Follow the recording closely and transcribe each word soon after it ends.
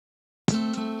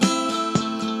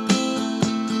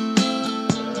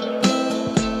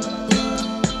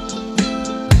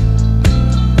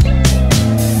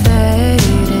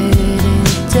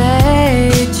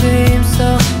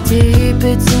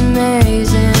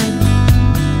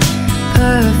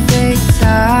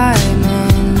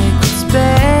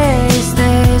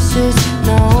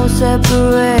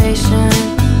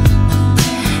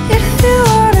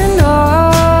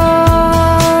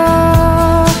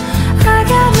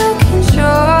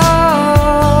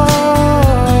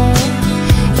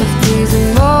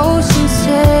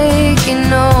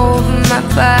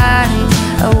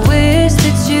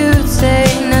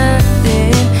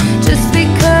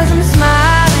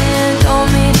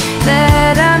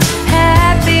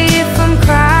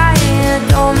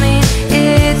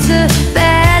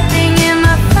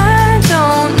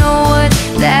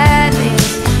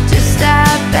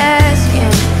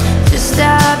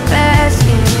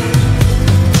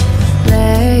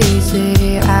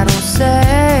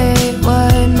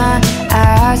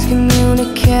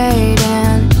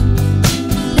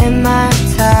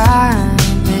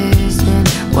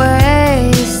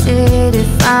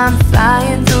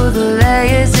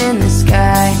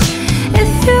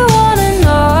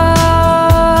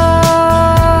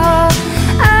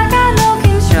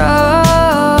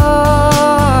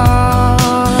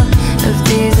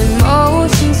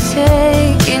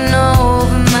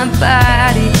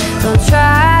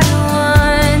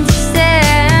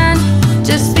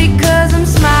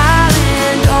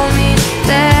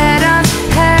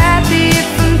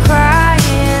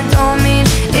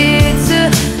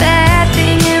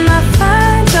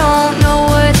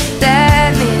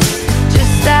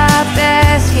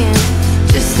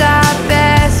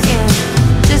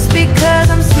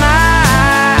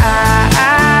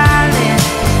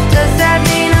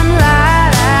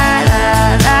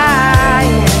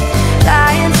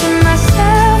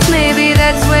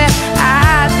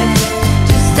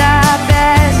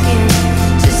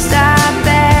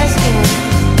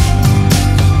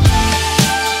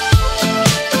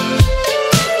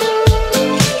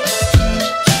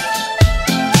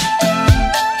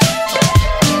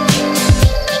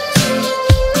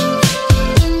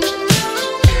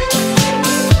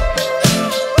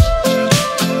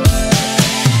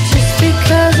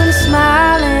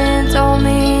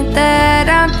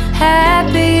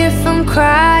happy if I'm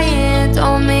crying.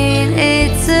 Don't mean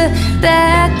it's a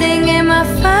bad thing. Am I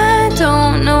fine?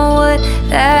 Don't know what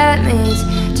that means.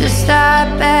 Just stop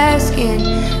asking,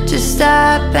 just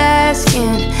stop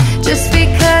asking. Just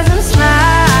because I'm smiling,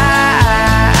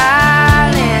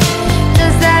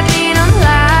 does that mean I'm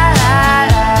lying?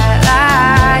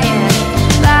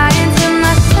 Lying to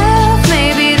myself,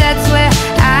 maybe that's where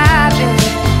I've been.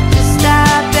 Just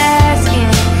stop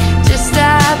asking, just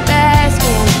stop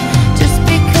asking. Just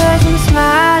because I'm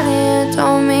smiling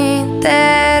don't mean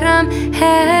that I'm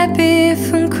happy.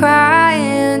 If I'm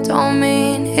crying don't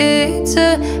mean it's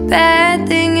a bad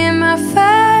thing. Am I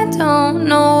fine? Don't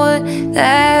know what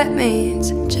that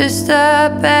means. Just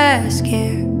stop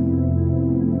asking.